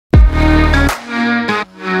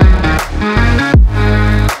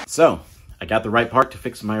So, I got the right part to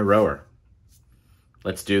fix my rower.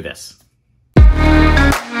 Let's do this.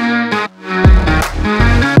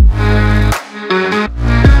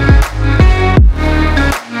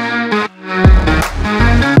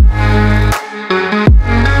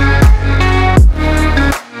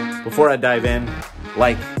 Before I dive in,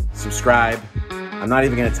 like, subscribe. I'm not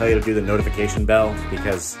even gonna tell you to do the notification bell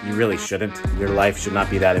because you really shouldn't. Your life should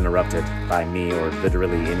not be that interrupted by me or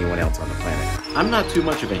literally anyone else on the planet. I'm not too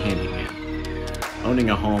much of a handyman.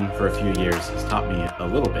 Owning a home for a few years has taught me a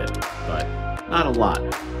little bit, but not a lot.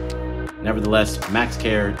 Nevertheless,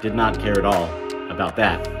 MaxCare did not care at all about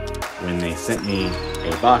that when they sent me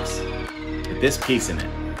a box with this piece in it.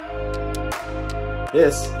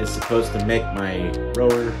 This is supposed to make my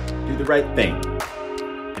rower do the right thing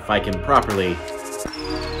if I can properly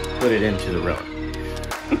put it into the rower.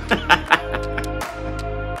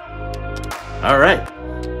 All right,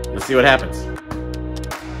 let's see what happens.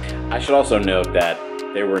 I should also note that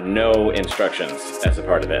there were no instructions as a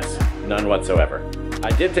part of this, none whatsoever.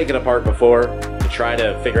 I did take it apart before to try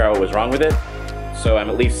to figure out what was wrong with it, so I'm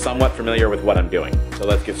at least somewhat familiar with what I'm doing. So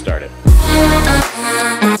let's get started.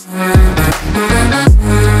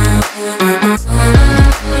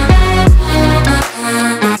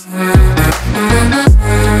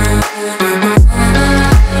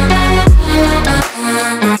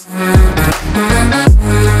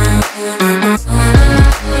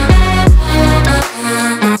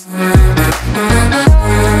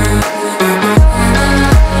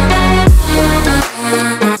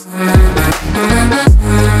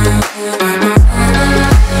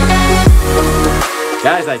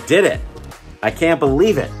 Guys, I did it. I can't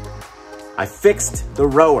believe it. I fixed the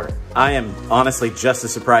rower. I am honestly just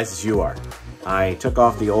as surprised as you are. I took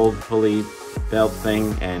off the old pulley belt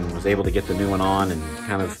thing and was able to get the new one on and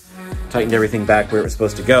kind of tightened everything back where it was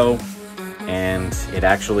supposed to go. And it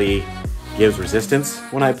actually gives resistance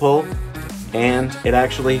when I pull, and it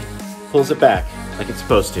actually pulls it back like it's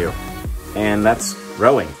supposed to. And that's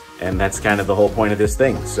rowing. And that's kind of the whole point of this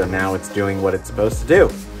thing. So now it's doing what it's supposed to do.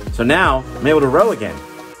 So now I'm able to row again.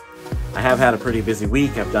 I have had a pretty busy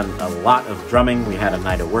week. I've done a lot of drumming. We had a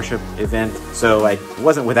night of worship event. So I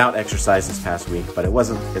wasn't without exercise this past week, but it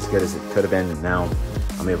wasn't as good as it could have been. And now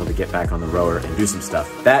I'm able to get back on the rower and do some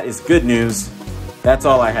stuff. That is good news. That's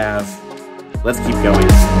all I have. Let's keep going.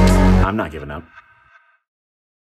 I'm not giving up.